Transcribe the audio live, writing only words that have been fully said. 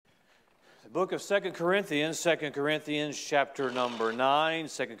The book of 2 Corinthians, 2 Corinthians chapter number 9,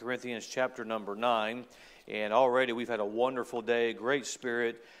 2 Corinthians chapter number 9. And already we've had a wonderful day, great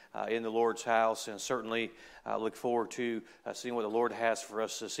spirit in the Lord's house, and certainly look forward to seeing what the Lord has for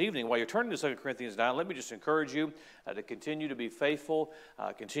us this evening. While you're turning to 2 Corinthians 9, let me just encourage you to continue to be faithful,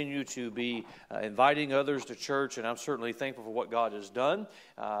 continue to be inviting others to church, and I'm certainly thankful for what God has done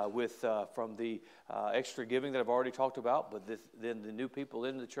from the extra giving that I've already talked about, but then the new people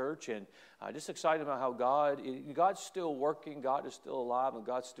in the church, and just excited about how God's still working, God is still alive, and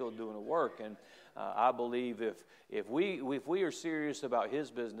God's still doing a work. And I believe if we are serious about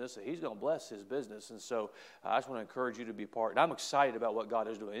His business, He's going to bless His business. And so I just want to encourage you to be part. And I'm excited about what God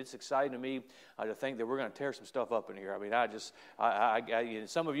is doing. It's exciting to me to think that we're going to tear some stuff up in here. I mean,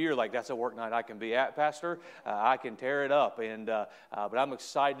 some of you are like, that's a work night I can be at, Pastor. I can tear it up. But I'm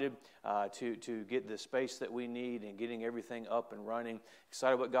excited to get the space that we need and getting everything up and running.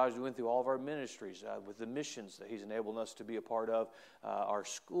 Excited what God's doing through all of our ministries, with the missions that He's enabled us to be a part of, our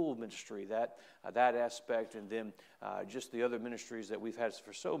school ministry, that aspect, and then just the other ministries that we've had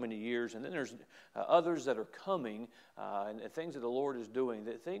for so many years. And then there's others that are coming, and things that the Lord is doing.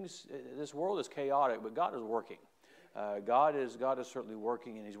 This world is chaotic, but God is working. God is certainly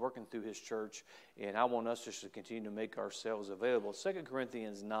working, and He's working through His church, and I want us just to continue to make ourselves available. 2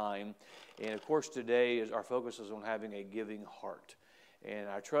 Corinthians 9, and of course today our focus is on having a giving heart. And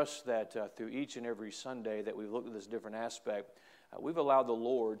I trust that through each and every Sunday that we've looked at this different aspect, we've allowed the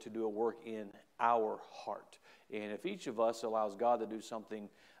Lord to do a work in our heart. And if each of us allows God to do something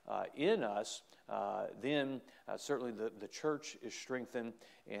in us, then certainly the church is strengthened,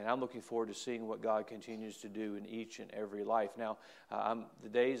 and I'm looking forward to seeing what God continues to do in each and every life. Now, the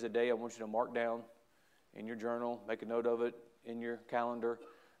day is the day I want you to mark down in your journal, make a note of it in your calendar.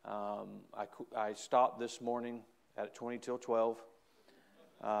 I stopped this morning at 20 till 12.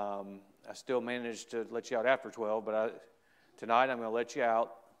 I still managed to let you out after 12, but tonight I'm going to let you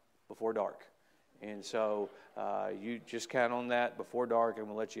out before dark. And so you just count on that before dark, and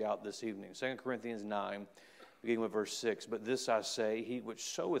we'll let you out this evening. 2 Corinthians 9, beginning with verse 6. But this I say, he which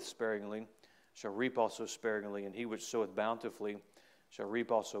soweth sparingly shall reap also sparingly, and he which soweth bountifully shall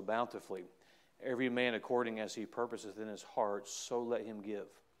reap also bountifully. Every man according as he purposeth in his heart, so let him give.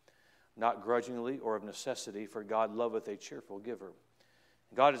 Not grudgingly or of necessity, for God loveth a cheerful giver.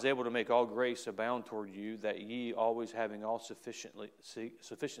 God is able to make all grace abound toward you, that ye always having all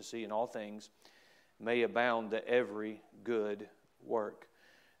sufficiency in all things may abound to every good work.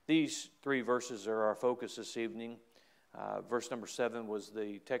 These three verses are our focus this evening. Verse number 7 was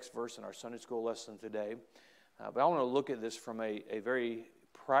the text verse in our Sunday school lesson today. But I want to look at this from a very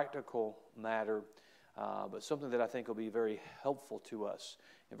practical matter, but something that I think will be very helpful to us.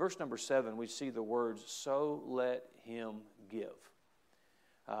 In verse number 7, we see the words, so let him give.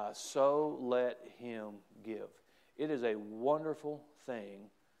 So let him give. It is a wonderful thing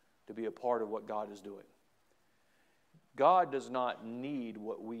to be a part of what God is doing. God does not need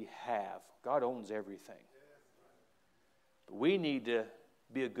what we have. God owns everything. But we need to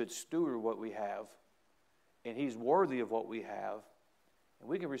be a good steward of what we have, and He's worthy of what we have, and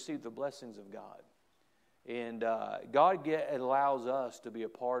we can receive the blessings of God. And God allows us to be a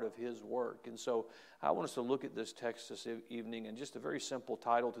part of His work. And so I want us to look at this text this evening, and just a very simple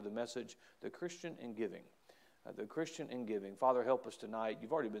title to the message, The Christian in Giving. The Christian in Giving. Father, help us tonight.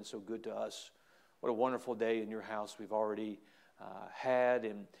 You've already been so good to us. What a wonderful day in your house we've already had,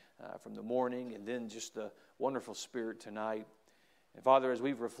 and from the morning, and then just the wonderful spirit tonight. And Father, as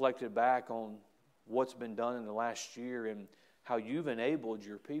we've reflected back on what's been done in the last year and how you've enabled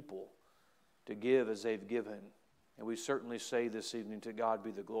your people to give as they've given, and we certainly say this evening, to God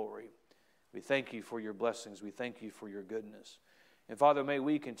be the glory. We thank you for your blessings. We thank you for your goodness. And Father, may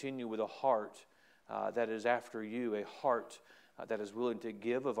we continue with a heart that is after you, a heart that is willing to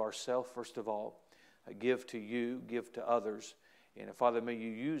give of ourselves, first of all, give to you, give to others. And Father, may you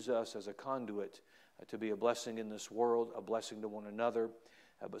use us as a conduit to be a blessing in this world, a blessing to one another.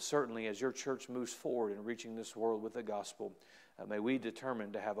 But certainly as your church moves forward in reaching this world with the gospel, may we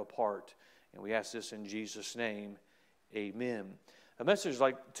determine to have a part. And we ask this in Jesus' name, amen. A message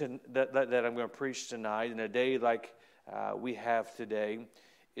like that I'm going to preach tonight, in a day like we have today,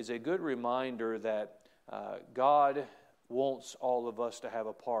 is a good reminder that God wants all of us to have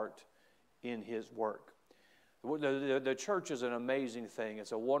a part in His work. The church is an amazing thing.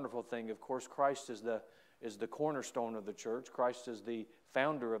 It's a wonderful thing. Of course, Christ is the cornerstone of the church. Christ is the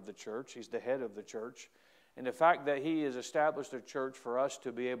founder of the church. He's the head of the church. And the fact that He has established a church for us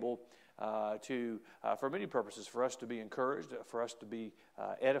to be able for many purposes, for us to be encouraged, for us to be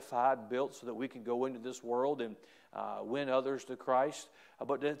edified, built, so that we can go into this world and win others to Christ,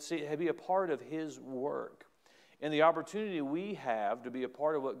 but to be a part of His work. And the opportunity we have to be a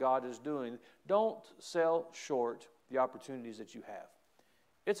part of what God is doing, don't sell short the opportunities that you have.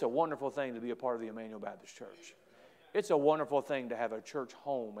 It's a wonderful thing to be a part of the Emmanuel Baptist Church. It's a wonderful thing to have a church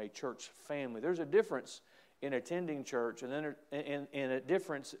home, a church family. There's a difference in attending church and then in a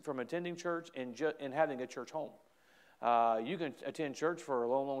difference from attending church and having a church home. You can attend church for a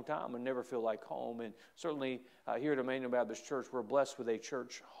long, long time and never feel like home. And certainly here at Emmanuel Baptist Church, we're blessed with a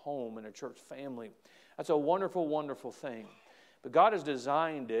church home and a church family. That's a wonderful, wonderful thing. But God has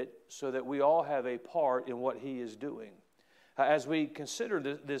designed it so that we all have a part in what He is doing. As we consider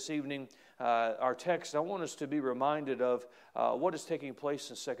this evening our text, I want us to be reminded of what is taking place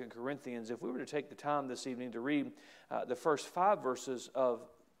in 2 Corinthians. If we were to take the time this evening to read the first 5 verses of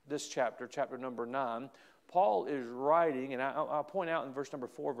this chapter, chapter number 9, Paul is writing, and I'll point out in verse number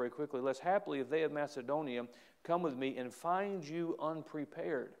 4 very quickly, "Lest happily if they of Macedonia come with me and find you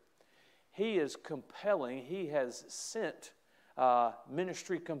unprepared." He is compelling, he has sent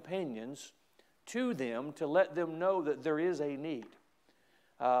ministry companions to them to let them know that there is a need,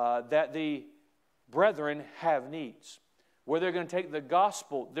 that the brethren have needs. Where they're going to take the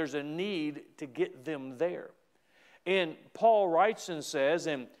gospel, there's a need to get them there. And Paul writes and says,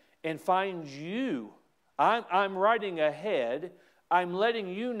 and finds you, I'm writing ahead, I'm letting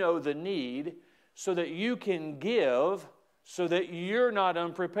you know the need so that you can give, so that you're not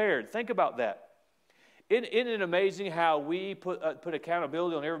unprepared. Think about that. Isn't it amazing how we put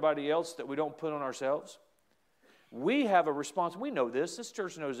accountability on everybody else that we don't put on ourselves? We have a responsibility. We know this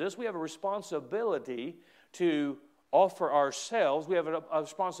church knows this. We have a responsibility to offer ourselves. We have a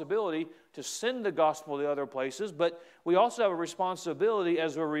responsibility to send the gospel to other places, but we also have a responsibility,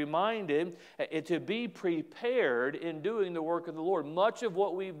 as we're reminded, to be prepared in doing the work of the Lord. Much of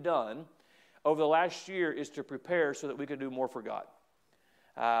what we've done over the last year is to prepare so that we can do more for God.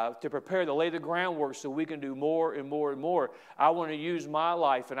 To prepare to lay the groundwork so we can do more and more and more. I want to use my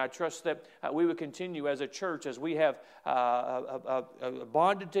life, and I trust that we would continue as a church, as we have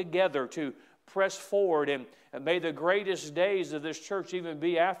bonded together to press forward, and may the greatest days of this church even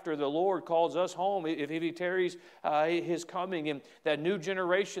be after the Lord calls us home, if He tarries His coming, and that new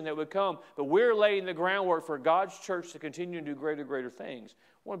generation that would come. But we're laying the groundwork for God's church to continue to do greater, greater things.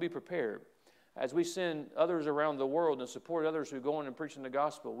 I want to be prepared. As we send others around the world and support others who go on and preaching the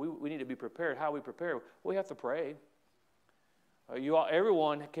gospel, we need to be prepared. How we prepare? We have to pray.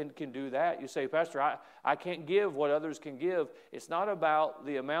 Everyone can do that. You say, "Pastor, I can't give what others can give." It's not about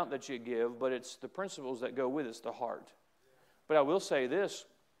the amount that you give, but it's the principles that go with it. It's the heart. But I will say this,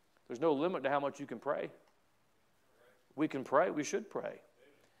 there's no limit to how much you can pray. We can pray. We should pray.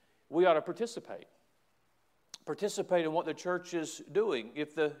 We ought to participate. Participate in what the church is doing.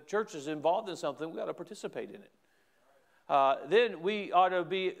 If the church is involved in something, we ought to participate in it. Then we ought to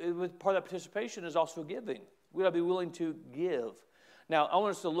be, part of that participation is also giving. We ought to be willing to give. Now, I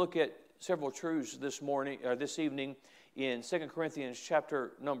want us to look at several truths this evening in 2 Corinthians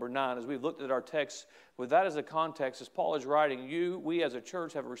chapter number 9, as we've looked at our text. With that as a context, as Paul is writing, we as a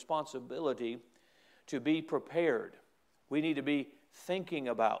church have a responsibility to be prepared. We need to be thinking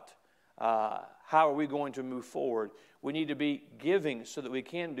about how are we going to move forward. We need to be giving so that we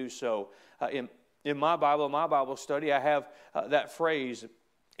can do so. In my Bible study, I have that phrase,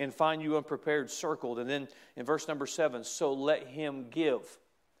 "and find you unprepared," circled. And then in verse number 7, "so let him give."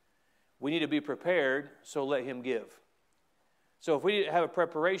 We need to be prepared, so let him give. So if we have a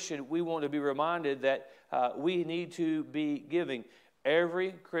preparation, we want to be reminded that we need to be giving.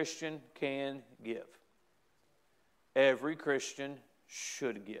 Every Christian can give. Every Christian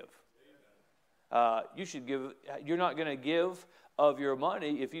should give. You should give. You're not going to give of your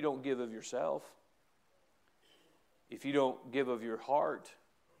money if you don't give of yourself. If you don't give of your heart.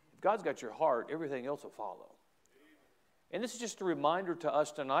 If God's got your heart, everything else will follow. And this is just a reminder to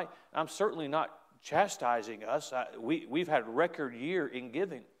us tonight. I'm certainly not chastising us. We've had a record year in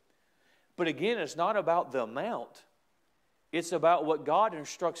giving. But again, it's not about the amount. It's about what God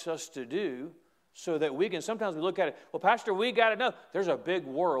instructs us to do, so that we can, sometimes we look at it, "Well, Pastor, we got enough." There's a big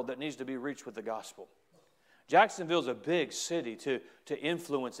world that needs to be reached with the gospel. Jacksonville's a big city to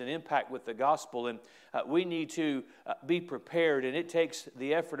influence and impact with the gospel, and we need to be prepared, and it takes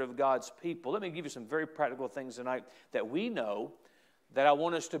the effort of God's people. Let me give you some very practical things tonight that we know, that I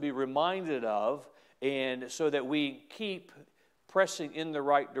want us to be reminded of, and so that we keep pressing in the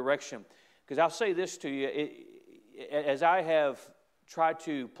right direction. Because I'll say this to you, as I have tried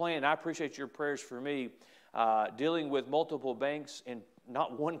to plan, I appreciate your prayers for me, dealing with multiple banks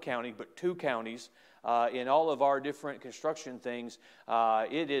not one county, but 2 counties, in all of our different construction things.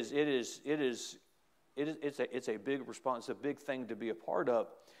 It's a big response, a big thing to be a part of.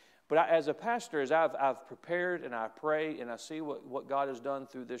 But as a pastor, as I've prepared and I pray and I see what God has done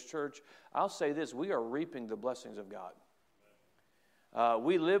through this church, I'll say this: we are reaping the blessings of God.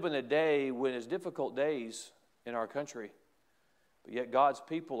 We live in a day when it's difficult days in our country, but yet God's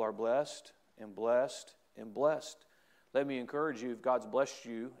people are blessed and blessed and blessed. Let me encourage you, if God's blessed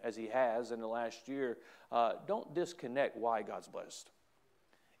you as He has in the last year, don't disconnect why God's blessed.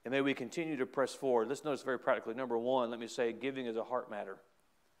 And may we continue to press forward. Let's notice very practically. Number 1, let me say, giving is a heart matter.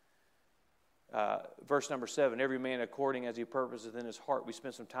 Verse number 7, every man according as he purposes in his heart. We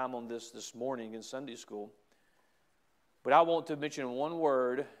spent some time on this morning in Sunday school. But I want to mention one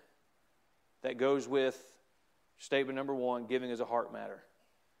word that goes with statement number 1, giving is a heart matter.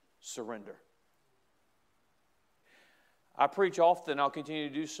 Surrender. I preach often, I'll continue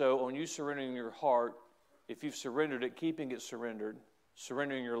to do so, on you surrendering your heart. If you've surrendered it, keeping it surrendered,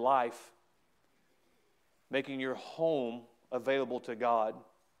 surrendering your life, making your home available to God.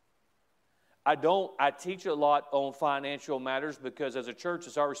 I teach a lot on financial matters because as a church,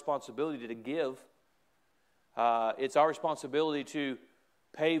 it's our responsibility to give. It's our responsibility to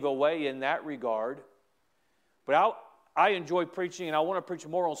pave a way in that regard. But I enjoy preaching, and I want to preach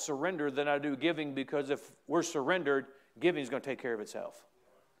more on surrender than I do giving, because if we're surrendered, giving is going to take care of itself.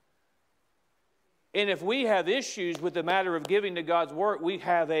 And if we have issues with the matter of giving to God's work, we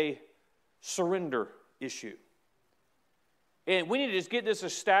have a surrender issue. And we need to just get this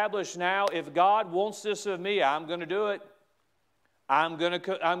established now. If God wants this of me, I'm going to do it. I'm going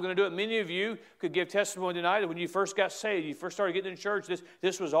to do it. Many of you could give testimony tonight that when you first got saved, you first started getting in church,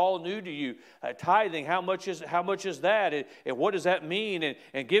 this was all new to you. Tithing, how much is that? And what does that mean?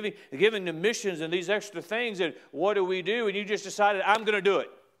 And giving to missions and these extra things. And what do we do? And you just decided, I'm going to do it.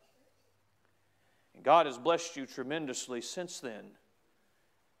 And God has blessed you tremendously since then.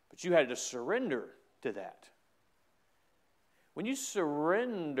 But you had to surrender to that. When you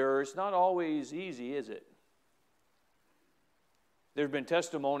surrender, it's not always easy, is it? There have been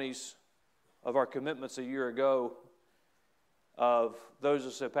testimonies of our commitments a year ago of those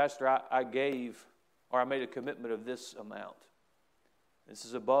that said, Pastor, I gave, or I made a commitment of this amount. This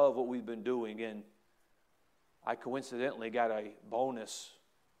is above what we've been doing, and I coincidentally got a bonus,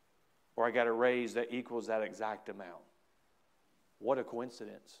 or I got a raise that equals that exact amount. What a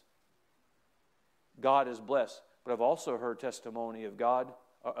coincidence. God is blessed. But I've also heard testimony of God,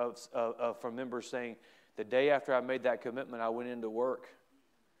 from members saying, the day after I made that commitment, I went into work,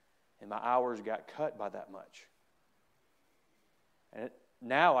 and my hours got cut by that much. And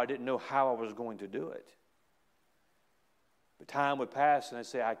now I didn't know how I was going to do it. But time would pass, and I'd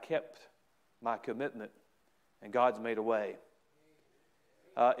say, I kept my commitment, and God's made a way.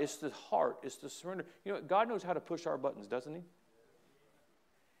 It's the heart. It's the surrender. You know, God knows how to push our buttons, doesn't He?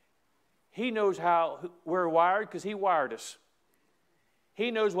 He knows how we're wired because He wired us.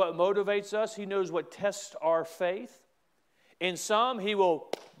 He knows what motivates us. He knows what tests our faith. In some,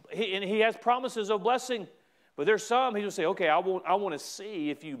 He has promises of blessing. But there's some He will say, okay, I want to see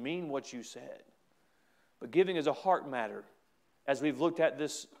if you mean what you said. But giving is a heart matter. As we've looked at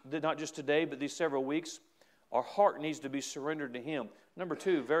this, not just today, but these several weeks, our heart needs to be surrendered to Him. Number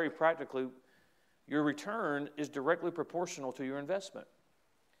 2, very practically, your return is directly proportional to your investment.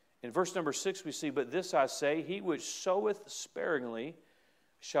 In verse number 6 we see, but this I say, he which soweth sparingly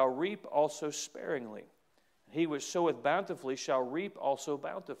shall reap also sparingly. He which soweth bountifully shall reap also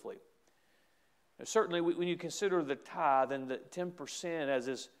bountifully. Now, certainly when you consider the tithe and the 10% as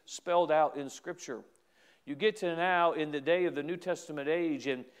is spelled out in Scripture, you get to now in the day of the New Testament age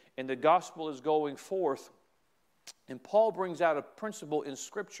and the gospel is going forth. And Paul brings out a principle in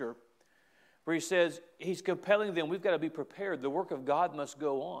Scripture where he says, he's compelling them, we've got to be prepared. The work of God must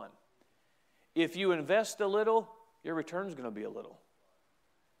go on. If you invest a little, your return's going to be a little.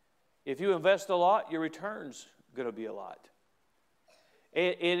 If you invest a lot, your return's going to be a lot.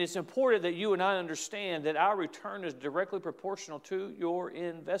 And it's important that you and I understand that our return is directly proportional to your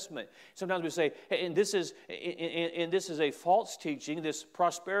investment. Sometimes we say, hey, and this is a false teaching, this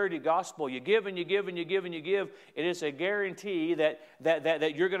prosperity gospel. You give and you give and you give and you give. It is a guarantee that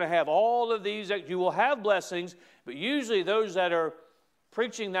you're going to have all of these, that you will have blessings, but usually those that are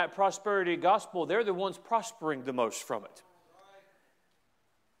preaching that prosperity gospel, they're the ones prospering the most from it.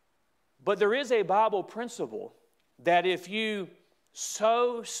 But there is a Bible principle that if you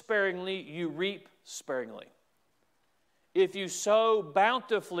sow sparingly, you reap sparingly. If you sow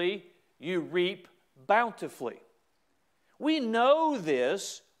bountifully, you reap bountifully. We know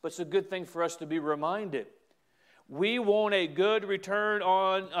this, but it's a good thing for us to be reminded. We want a good return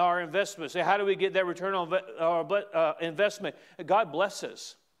on our investment. So how do we get that return on our investment? God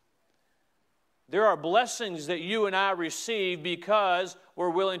blesses. There are blessings that you and I receive because we're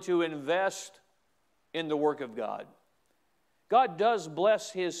willing to invest in the work of God. God does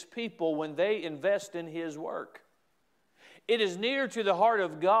bless His people when they invest in His work. It is near to the heart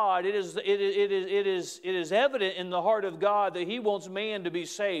of God. It is evident in the heart of God that He wants man to be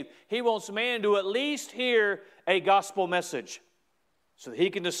saved. He wants man to at least hear a gospel message so that he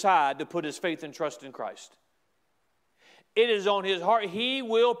can decide to put his faith and trust in Christ. It is on His heart. He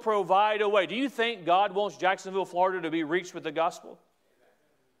will provide a way. Do you think God wants Jacksonville, Florida to be reached with the gospel?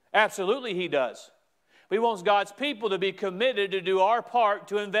 Absolutely He does. He wants God's people to be committed to do our part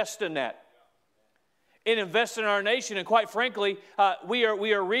to invest in that. And invest in our nation. And quite frankly, we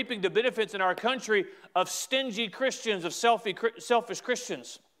are reaping the benefits in our country of stingy Christians, of selfish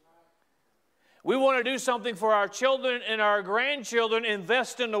Christians. We want to do something for our children and our grandchildren,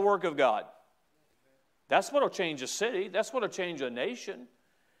 invest in the work of God. That's what will change a city. That's what will change a nation.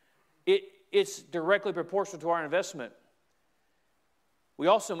 It's directly proportional to our investment. We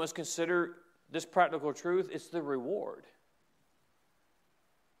also must consider this practical truth. It's the reward.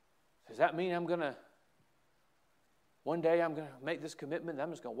 Does that mean one day I'm going to make this commitment and I'm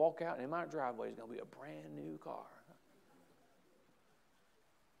just going to walk out and in my driveway is going to be a brand new car?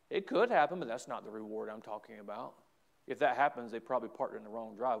 It could happen, but that's not the reward I'm talking about. If that happens, they probably parked in the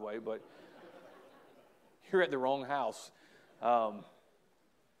wrong driveway, but you're at the wrong house.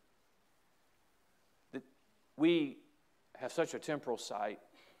 We have such a temporal sight.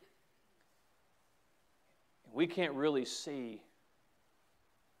 We can't really see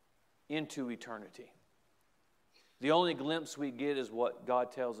into eternity. The only glimpse we get is what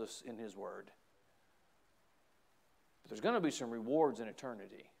God tells us in His Word. But there's going to be some rewards in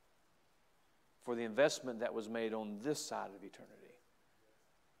eternity for the investment that was made on this side of eternity.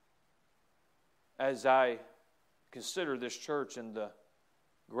 As I consider this church and the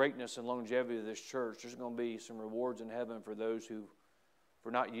greatness and longevity of this church, there's going to be some rewards in heaven for those who,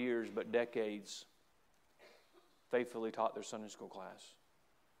 for not years but decades, faithfully taught their Sunday school class.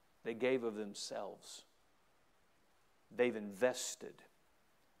 They gave of themselves. They've invested.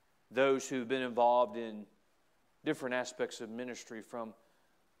 Those who've been involved in different aspects of ministry, from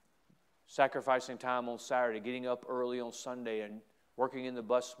sacrificing time on Saturday, getting up early on Sunday and working in the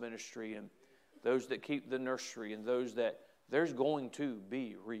bus ministry, and those that keep the nursery, and those that there's going to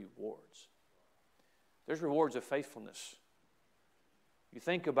be rewards. There's rewards of faithfulness. You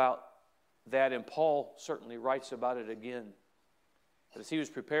think about that, and Paul certainly writes about it again. As he was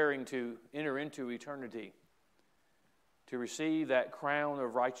preparing to enter into eternity, to receive that crown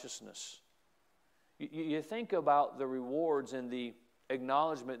of righteousness. You think about the rewards and the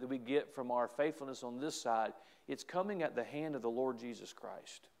acknowledgement that we get from our faithfulness on this side. It's coming at the hand of the Lord Jesus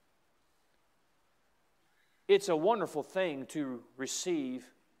Christ. It's a wonderful thing to receive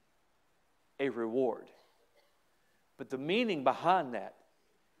a reward. But the meaning behind that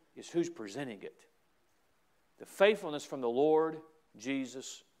is who's presenting it. The faithfulness from the Lord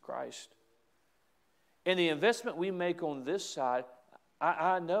Jesus Christ. And the investment we make on this side,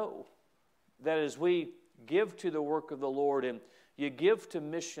 I know that as we give to the work of the Lord and you give to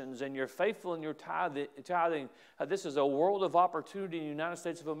missions and you're faithful in your tithing, this is a world of opportunity in the United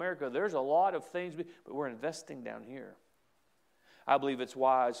States of America. There's a lot of things, but we're investing down here. I believe it's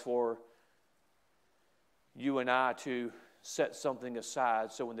wise for you and I to set something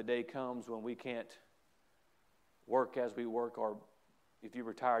aside so when the day comes when we can't work as we work, or if you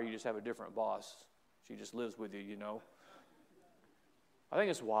retire, you just have a different boss. She just lives with you, you know. I think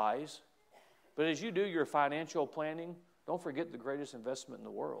it's wise. But as you do your financial planning, don't forget the greatest investment in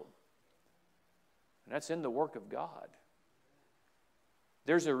the world. And that's in the work of God.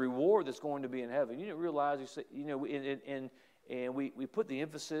 There's a reward that's going to be in heaven. You didn't realize, and we put the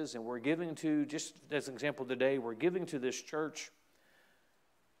emphasis, and we're giving to, just as an example today, we're giving to this church.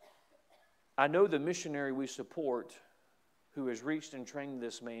 I know the missionary we support who has reached and trained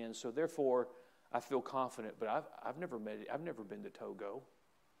this man, so therefore I feel confident, but I've never been to Togo.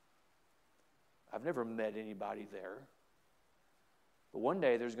 I've never met anybody there. But one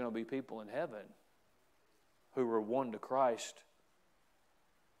day there's going to be people in heaven who were won to Christ.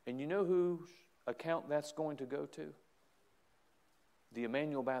 And you know whose account that's going to go to? The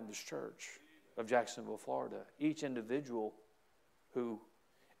Emmanuel Baptist Church of Jacksonville, Florida. Each individual who,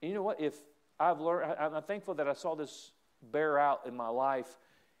 and you know what, if I've learned, I'm thankful that I saw this bear out in my life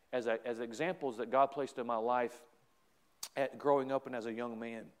as examples that God placed in my life at growing up and as a young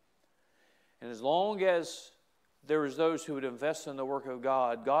man. And as long as there was those who would invest in the work of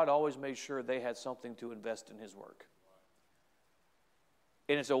God, God always made sure they had something to invest in His work.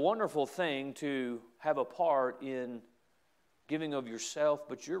 And it's a wonderful thing to have a part in giving of yourself,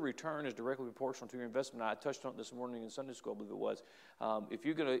 but your return is directly proportional to your investment. I touched on it this morning in Sunday school, I believe it was.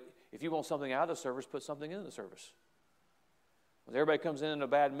 If you want something out of the service, put something in the service. When everybody comes in a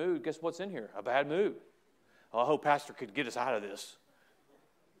bad mood, guess what's in here? A bad mood. Oh, I hope Pastor could get us out of this.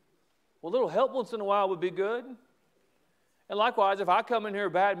 Well, a little help once in a while would be good. And likewise, if I come in here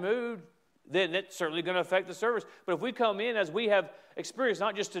a bad mood, then it's certainly going to affect the service. But if we come in as we have experienced,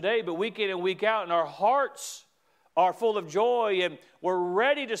 not just today, but week in and week out, and our hearts are full of joy and we're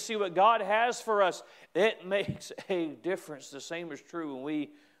ready to see what God has for us, it makes a difference. The same is true when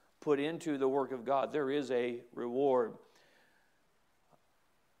we put into the work of God. There is a reward.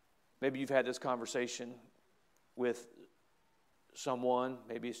 Maybe you've had this conversation with someone,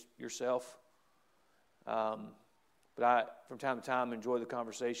 maybe it's yourself. But I, from time to time, enjoy the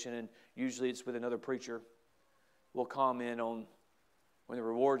conversation, and usually it's with another preacher. We'll comment on when the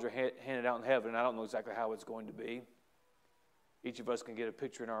rewards are handed out in heaven, and I don't know exactly how it's going to be. Each of us can get a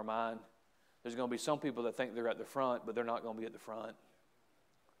picture in our mind. There's going to be some people that think they're at the front, but they're not going to be at the front.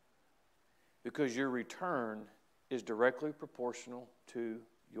 Because your return is directly proportional to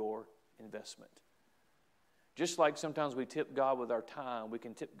your investment. Just like sometimes we tip God with our time, we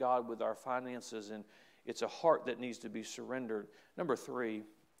can tip God with our finances, and it's a heart that needs to be surrendered. Number 3,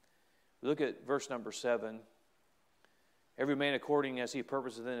 we look at verse number 7. Every man according as he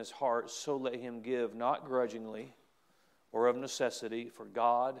purposes in his heart, so let him give, not grudgingly or of necessity, for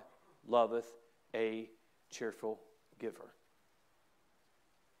God loveth a cheerful giver.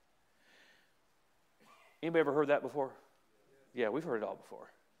 Anybody ever heard that before? Yeah, we've heard it all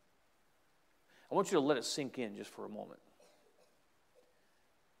before. I want you to let it sink in just for a moment.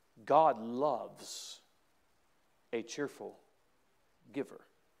 God loves a cheerful giver.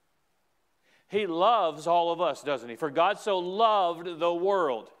 He loves all of us, doesn't He? For God so loved the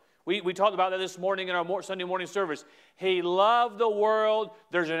world. We talked about that this morning in our Sunday morning service. He loved the world.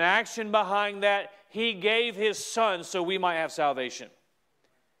 There's an action behind that. He gave His Son so we might have salvation.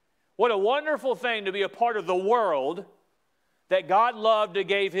 What a wonderful thing to be a part of the world that God loved to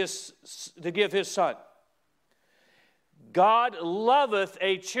give His Son. God loveth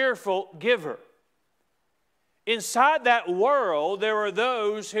a cheerful giver. Inside that world, there are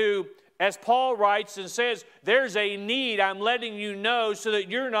those who, as Paul writes and says, there's a need I'm letting you know so that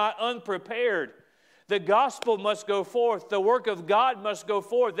you're not unprepared. The gospel must go forth. The work of God must go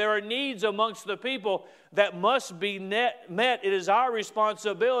forth. There are needs amongst the people that must be met. It is our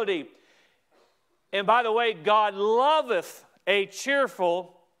responsibility. And by the way, God loveth a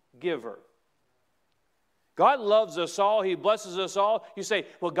cheerful giver. God loves us all. He blesses us all. You say,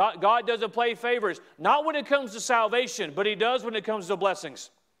 well, God doesn't play favorites. Not when it comes to salvation, but He does when it comes to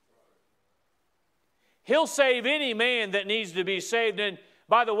blessings. He'll save any man that needs to be saved. And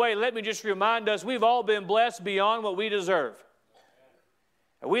by the way, let me just remind us, we've all been blessed beyond what we deserve.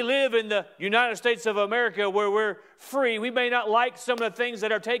 We live in the United States of America where we're free. We may not like some of the things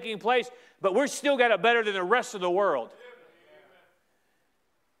that are taking place, but we're still got it better than the rest of the world.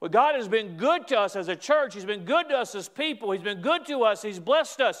 Well, God has been good to us as a church. He's been good to us as people. He's been good to us. He's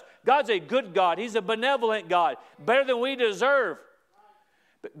blessed us. God's a good God. He's a benevolent God, better than we deserve.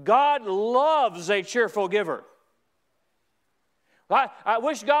 But God loves a cheerful giver. I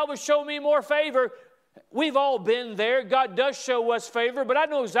wish God would show me more favor. We've all been there. God does show us favor, but I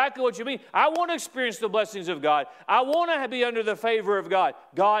know exactly what you mean. I want to experience the blessings of God. I want to be under the favor of God.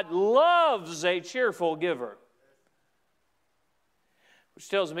 God loves a cheerful giver. Which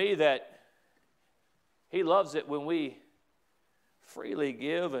tells me that He loves it when we freely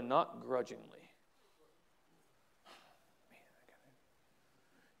give and not grudgingly.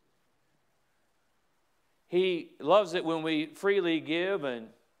 He loves it when we freely give and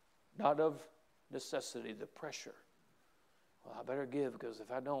not of necessity, the pressure. Well, I better give because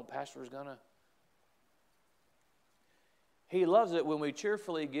if I don't, Pastor's going to. He loves it when we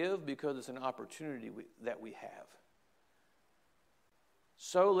cheerfully give because it's an opportunity that we have.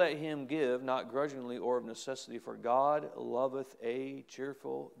 So let him give, not grudgingly or of necessity, for God loveth a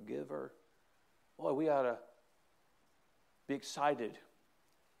cheerful giver. Boy, we ought to be excited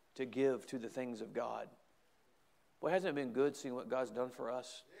to give to the things of God. Boy, hasn't it been good seeing what God's done for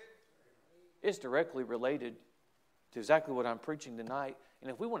us? It's directly related to exactly what I'm preaching tonight. And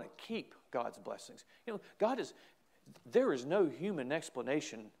if we want to keep God's blessings, there is no human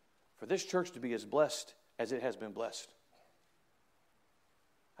explanation for this church to be as blessed as it has been blessed.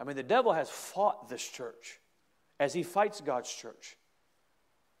 I mean, the devil has fought this church as he fights God's church.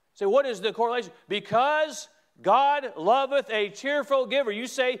 So what is the correlation? Because God loveth a cheerful giver. You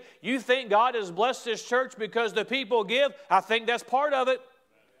say you think God has blessed this church because the people give. I think that's part of it.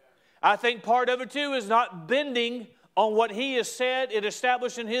 I think part of it too is not bending on what He has said and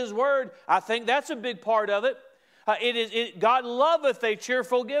established in His Word. I think that's a big part of it. God loveth a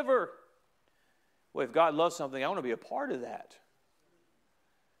cheerful giver. Well, if God loves something, I want to be a part of that.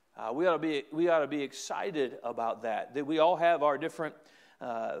 We ought to be excited about that. That we all have our different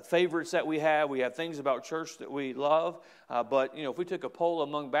favorites that we have. We have things about church that we love. But if we took a poll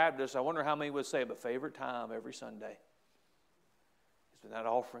among Baptists, I wonder how many would say a favorite time every Sunday is when that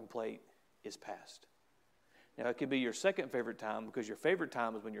offering plate is passed. Now, it could be your second favorite time, because your favorite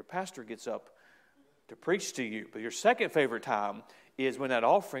time is when your pastor gets up to preach to you. But your second favorite time is when that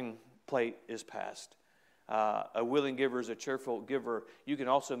offering plate is passed. A willing giver is a cheerful giver. You can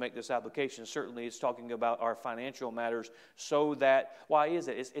also make this application. Certainly, it's talking about our financial matters. So that, why is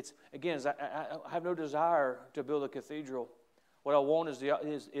it? It's again, I have no desire to build a cathedral. What I want is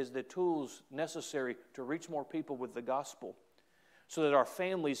the tools necessary to reach more people with the gospel, so that our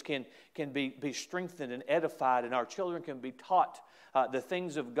families can be strengthened and edified, and our children can be taught the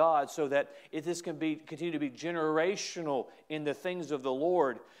things of God, so that this can continue to be generational in the things of the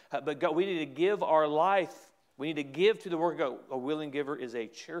Lord. But God, we need to give our life. We need to give to the work of God. A willing giver is a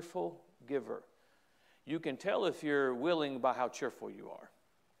cheerful giver. You can tell if you're willing by how cheerful you are.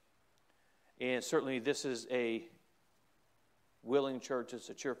 And certainly this is a willing church. It's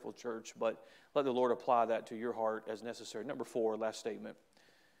a cheerful church, but let the Lord apply that to your heart as necessary. Number 4, last statement.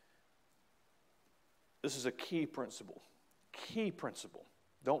 This is a key principle. Key principle.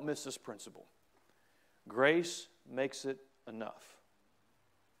 Don't miss this principle. Grace makes it enough.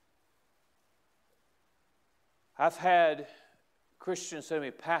 I've had Christians say to me,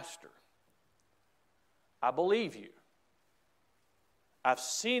 Pastor, I believe you. I've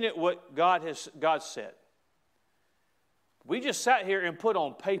seen it what God said. We just sat here and put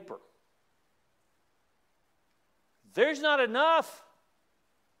on paper. There's not enough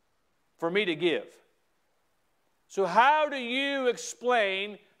for me to give. So how do you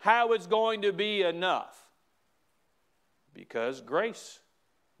explain how it's going to be enough? Because grace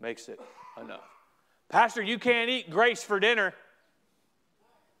makes it enough. Pastor, you can't eat grace for dinner.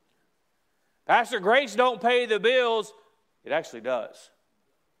 Pastor, grace don't pay the bills. It actually does.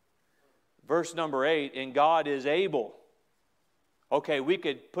 Verse number 8, and God is able. Okay, we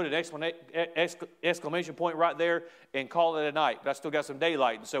could put an exclamation point right there and call it a night. But I still got some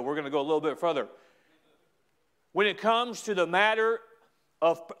daylight, and so we're going to go a little bit further. When it comes to the matter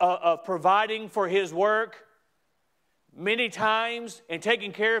of providing for His work, many times in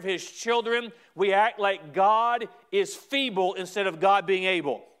taking care of His children, we act like God is feeble instead of God being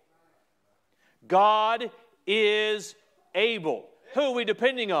able. God is able. Who are we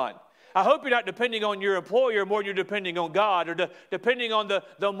depending on? I hope you're not depending on your employer more than you're depending on God, or depending on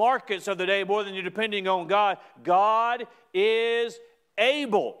the markets of the day more than you're depending on God. God is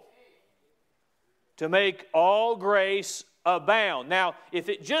able to make all grace abound. Now, if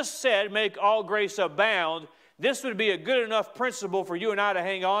it just said make all grace abound, this would be a good enough principle for you and I to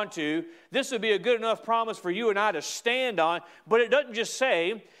hang on to. This would be a good enough promise for you and I to stand on. But it doesn't just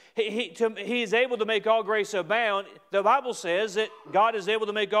say He is able to make all grace abound. The Bible says that God is able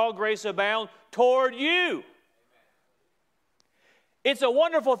to make all grace abound toward you. It's a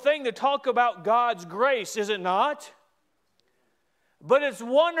wonderful thing to talk about God's grace, is it not? But it's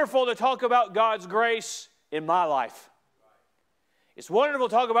wonderful to talk about God's grace in my life. It's wonderful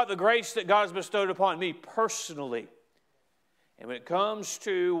to talk about the grace that God has bestowed upon me personally. And when it comes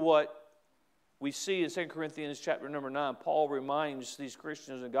to what we see in 2 Corinthians chapter number 9, Paul reminds these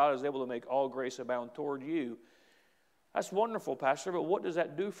Christians that God is able to make all grace abound toward you. That's wonderful, Pastor, but what does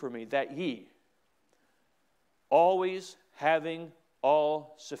that do for me? That ye, always having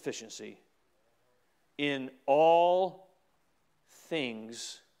all sufficiency in all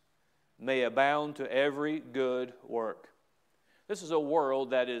things, may abound to every good work. This is a world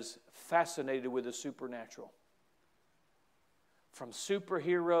that is fascinated with the supernatural. From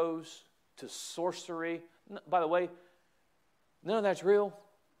superheroes to sorcery. By the way, none of that's real.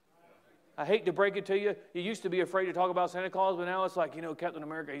 I hate to break it to you. You used to be afraid to talk about Santa Claus, but now it's like, Captain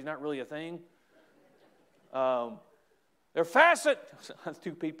America, he's not really a thing. They're fascinated.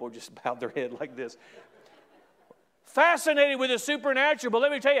 Two people just bowed their head like this. Fascinated with the supernatural. But let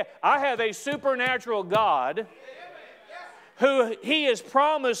me tell you, I have a supernatural God who He has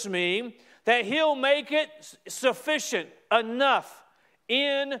promised me that He'll make it sufficient, enough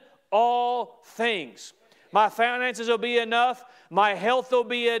in all things. My finances will be enough. My health will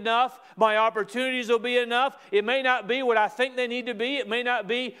be enough. My opportunities will be enough. It may not be what I think they need to be. It may not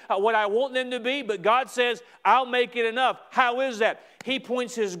be what I want them to be. But God says, I'll make it enough. How is that? He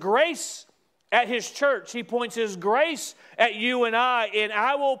points His grace at His church. He points His grace at you and I. And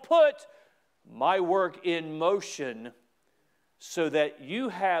I will put my work in motion so that you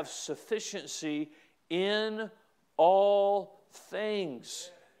have sufficiency in all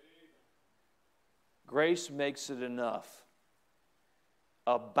things. Grace makes it enough.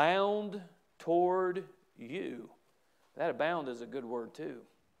 Abound toward you. That abound is a good word too.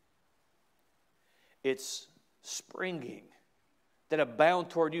 It's springing. That abound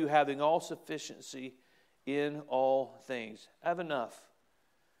toward you, having all sufficiency in all things. Have enough.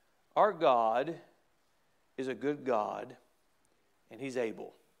 Our God is a good God, and He's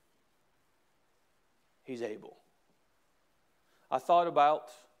able. He's able. I thought about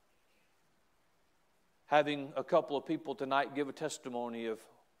having a couple of people tonight give a testimony of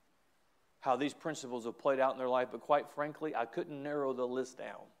how these principles have played out in their life, but quite frankly, I couldn't narrow the list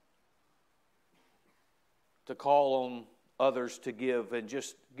down to call on others to give and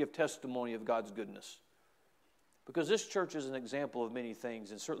just give testimony of God's goodness. Because this church is an example of many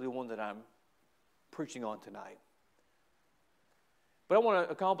things, and certainly one that I'm preaching on tonight. But I want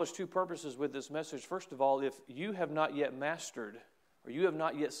to accomplish two purposes with this message. First of all, if you have not yet mastered or you have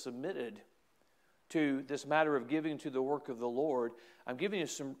not yet submitted to this matter of giving to the work of the Lord, I'm giving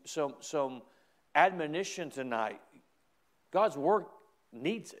you some admonition tonight. God's work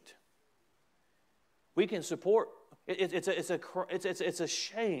needs it. We can support. It's a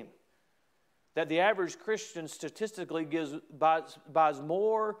shame that the average Christian statistically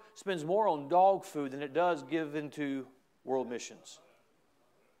spends more on dog food than it does give into world missions.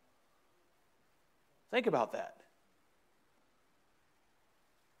 Think about that.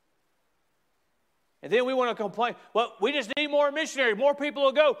 And then we want to complain, well, we just need more missionaries. More people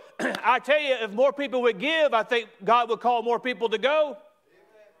will go. I tell you, if more people would give, I think God would call more people to go. Amen.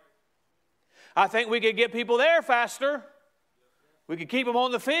 I think we could get people there faster. We could keep them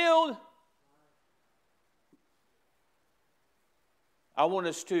on the field. I want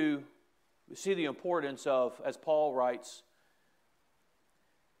us to see the importance of, as Paul writes,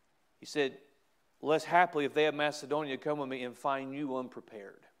 he said, less happily if they of Macedonia come with me and find you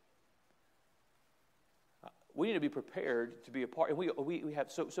unprepared. We need to be prepared to be a part. And we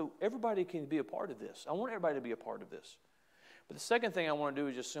have so everybody can be a part of this. I want everybody to be a part of this. But the second thing I want to do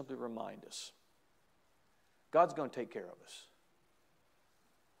is just simply remind us. God's going to take care of us.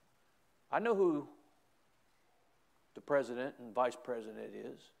 I know who the president and vice president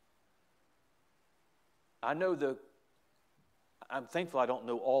is. I'm thankful I don't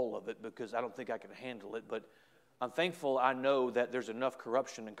know all of it because I don't think I can handle it, but I'm thankful I know that there's enough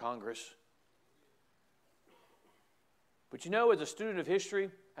corruption in Congress. But you know, as a student of history,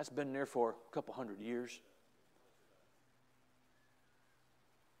 that's been there for a couple hundred years.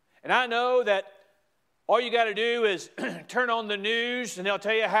 And I know that all you got to do is turn on the news and they'll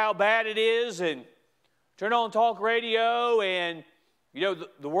tell you how bad it is, and turn on talk radio and, you know,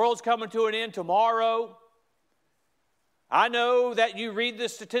 the world's coming to an end tomorrow. I know that you read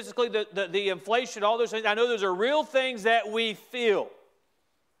this statistically, the inflation, all those things. I know those are real things that we feel.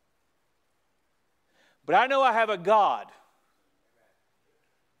 But I know I have a God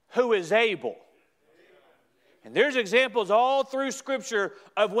who is able. And there's examples all through Scripture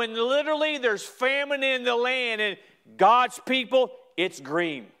of when literally there's famine in the land and God's people, it's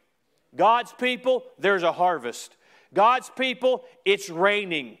green. God's people, there's a harvest. God's people, it's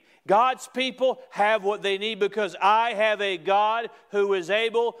raining. God's people have what they need because I have a God who is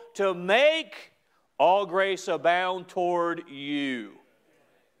able to make all grace abound toward you.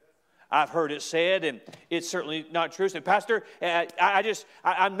 I've heard it said, and it's certainly not true. So, Pastor,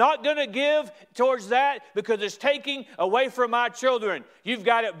 I'm not going to give towards that because it's taking away from my children. You've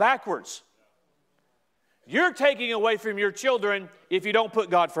got it backwards. You're taking away from your children if you don't put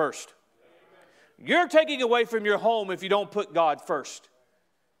God first. You're taking away from your home if you don't put God first.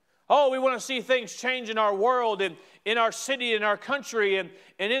 Oh, we want to see things change in our world and in our city, in our country, and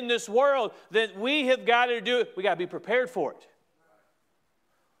in this world. Then we have got to do it. We've got to be prepared for it.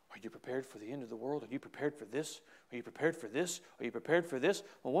 Are you prepared for the end of the world? Are you prepared for this? Are you prepared for this? Are you prepared for this?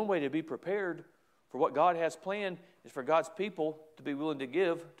 Well, one way to be prepared for what God has planned is for God's people to be willing to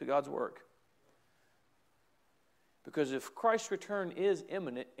give to God's work. Because if Christ's return is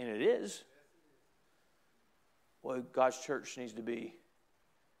imminent, and it is, well, God's church needs to be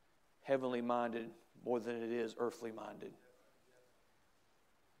heavenly minded more than it is earthly minded.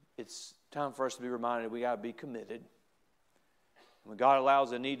 It's time for us to be reminded we got to be committed. When God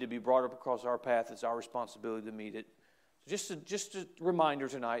allows a need to be brought up across our path, it's our responsibility to meet it. Just a reminder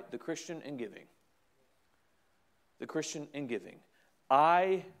tonight, the Christian in giving. The Christian in giving.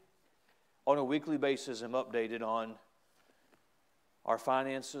 I, on a weekly basis, am updated on our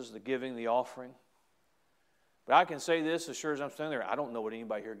finances, the giving, the offering. But I can say this as sure as I'm standing there, I don't know what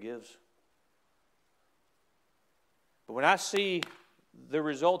anybody here gives. But when I see the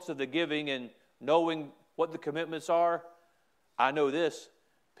results of the giving and knowing what the commitments are, I know this,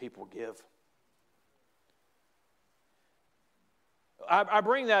 people give. I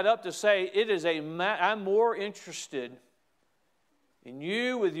bring that up to say I'm more interested in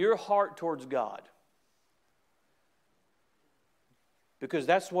you with your heart towards God. Because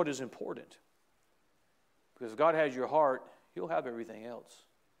that's what is important. Because if God has your heart, He'll have everything else.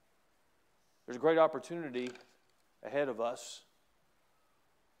 There's a great opportunity ahead of us.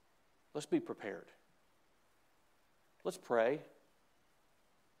 Let's be prepared. Let's pray.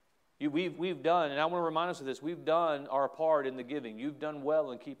 We've done, and I want to remind us of this, we've done our part in the giving. You've done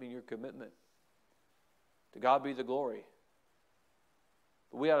well in keeping your commitment. To God be the glory.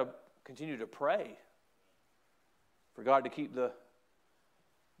 But we ought to continue to pray for God to keep the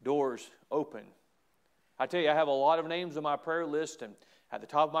doors open. I tell you, I have a lot of names on my prayer list, and at the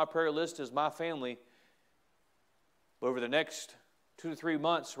top of my prayer list is my family. But over the next 2 to 3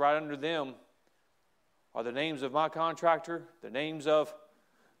 months, right under them are the names of my contractor, the names of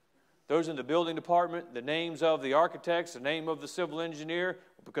those in the building department, the names of the architects, the name of the civil engineer,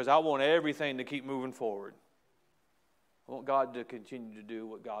 because I want everything to keep moving forward. I want God to continue to do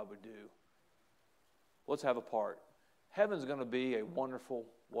what God would do. Let's have a part. Heaven's going to be a wonderful,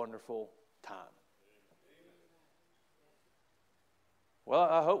 wonderful time. Well,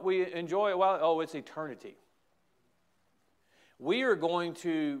 I hope we enjoy it while, it's eternity. We are going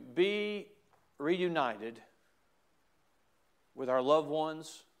to be reunited with our loved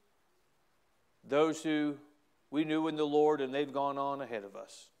ones, those who we knew in the Lord and they've gone on ahead of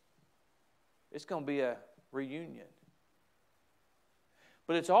us. It's going to be a reunion.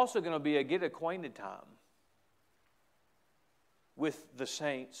 But it's also going to be a get acquainted time with the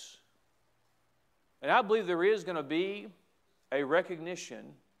saints. And I believe there is going to be a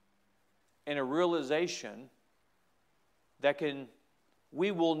recognition and a realization that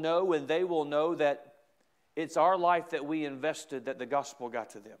we will know and they will know that it's our life that we invested that the gospel got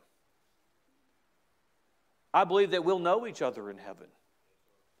to them. I believe that we'll know each other in heaven.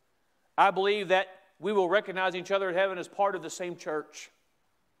 I believe that we will recognize each other in heaven as part of the same church.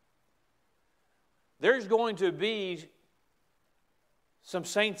 There's going to be some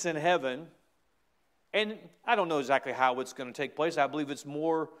saints in heaven, and I don't know exactly how it's going to take place. I believe it's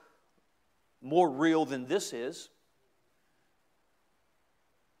more real than this is.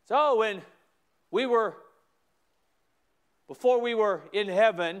 So when before we were in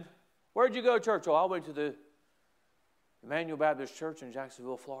heaven, where'd you go to church? Oh, I went to the Emmanuel Baptist Church in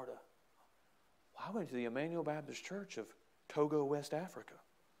Jacksonville, Florida. Well, I went to the Emmanuel Baptist Church of Togo, West Africa.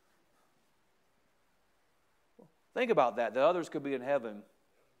 Think about that. The others could be in heaven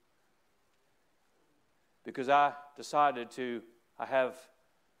because I decided I have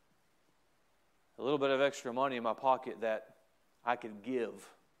a little bit of extra money in my pocket that I could give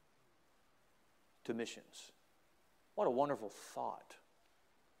to missions. What a wonderful thought.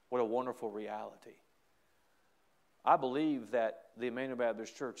 What a wonderful reality. I believe that the Emmanuel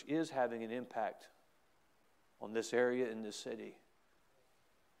Baptist Church is having an impact on this area in this city.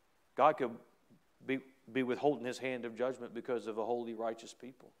 God could be withholding His hand of judgment because of a holy, righteous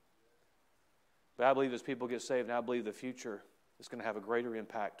people. But I believe as people get saved, and I believe the future is going to have a greater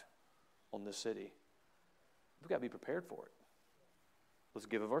impact on this city. We've got to be prepared for it. Let's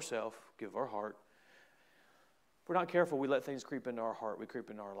give of ourselves, give of our heart. If we're not careful, we let things creep into our heart, we creep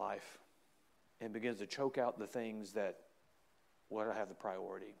into our life, and begins to choke out the things that ought to have the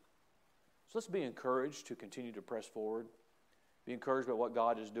priority. So let's be encouraged to continue to press forward. Be encouraged by what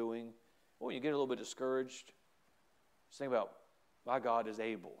God is doing. When you get a little bit discouraged, just think about, my God is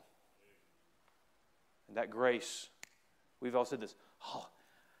able. And that grace, we've all said this,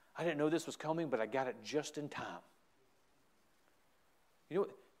 I didn't know this was coming, but I got it just in time. You know,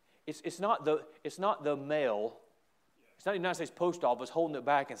 it's not the mail. It's not the United States Post Office holding it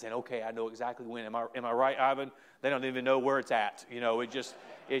back and saying, okay, I know exactly when. Am I right, Ivan? They don't even know where it's at. You know,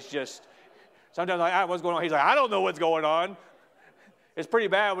 it's just, sometimes like, what's going on? He's like, I don't know what's going on. It's pretty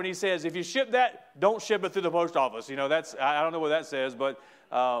bad when he says, if you ship that, don't ship it through the post office. You know, I don't know what that says, but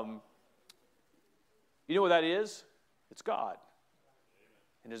you know what that is? It's God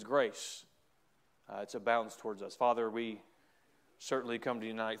and His grace. It's abounds towards us. Father, we certainly come to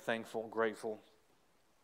you tonight thankful, grateful.